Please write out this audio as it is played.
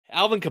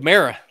Alvin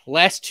Kamara,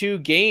 last two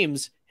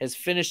games, has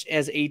finished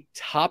as a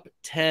top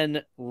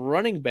 10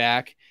 running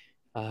back,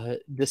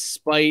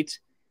 despite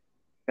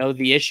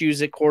the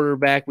issues at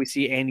quarterback. We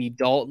see Andy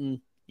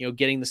Dalton,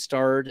 getting the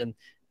start, and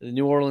the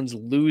New Orleans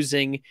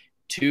losing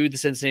to the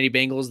Cincinnati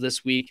Bengals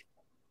this week.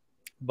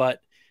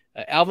 But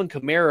Alvin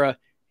Kamara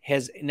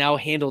has now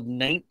handled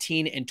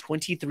 19 and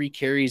 23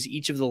 carries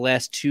each of the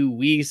last 2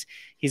 weeks.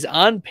 He's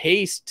on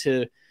pace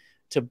to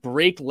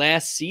break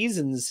last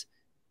season's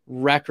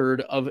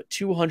record of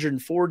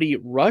 240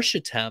 rush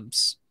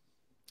attempts,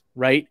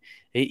 right?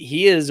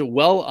 He is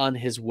well on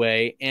his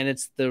way, and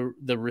it's the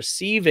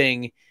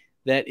receiving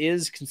that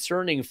is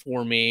concerning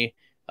for me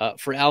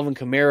for Alvin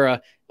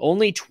Kamara.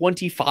 Only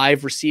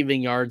 25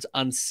 receiving yards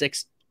on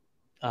six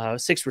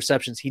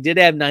receptions. He did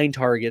have 9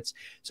 targets,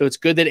 so it's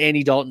good that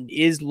Andy Dalton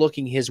is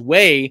looking his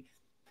way,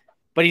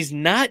 but he's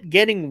not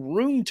getting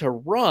room to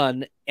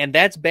run, and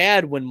that's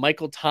bad when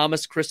Michael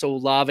Thomas, Chris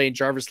Olave, and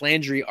Jarvis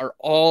Landry are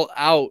all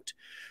out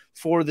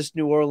for this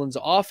New Orleans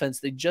offense.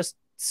 They just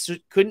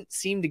couldn't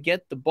seem to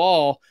get the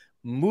ball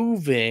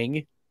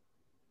moving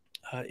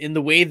in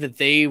the way that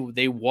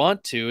they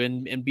want to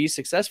and be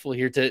successful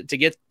here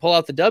to pull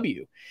out the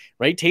W,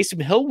 right?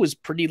 Taysom Hill was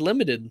pretty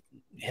limited.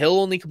 Hill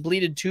only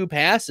completed 2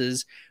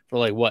 passes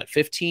for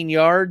 15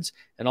 yards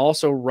and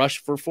also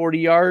rushed for 40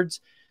 yards.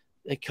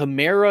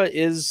 Kamara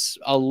is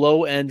a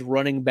low-end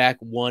running back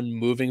 1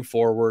 moving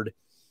forward.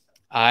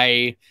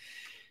 I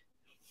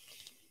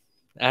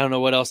don't know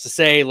what else to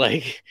say.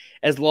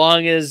 As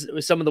long as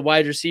some of the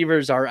wide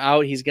receivers are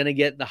out, he's going to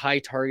get the high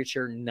target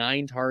share,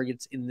 9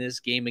 targets in this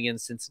game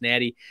against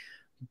Cincinnati.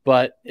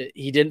 But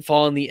he didn't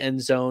fall in the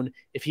end zone.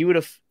 If he would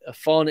have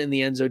fallen in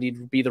the end zone,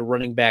 he'd be the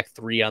running back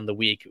 3 on the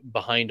week,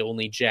 behind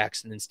only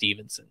Jackson and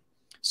Stevenson.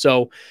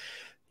 So,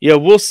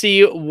 we'll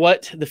see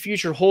what the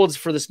future holds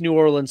for this New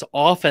Orleans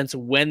offense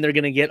when they're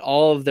going to get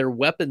all of their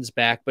weapons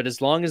back. But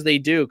as long as they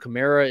do,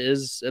 Kamara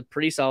is a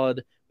pretty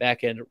solid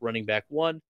back-end running back 1.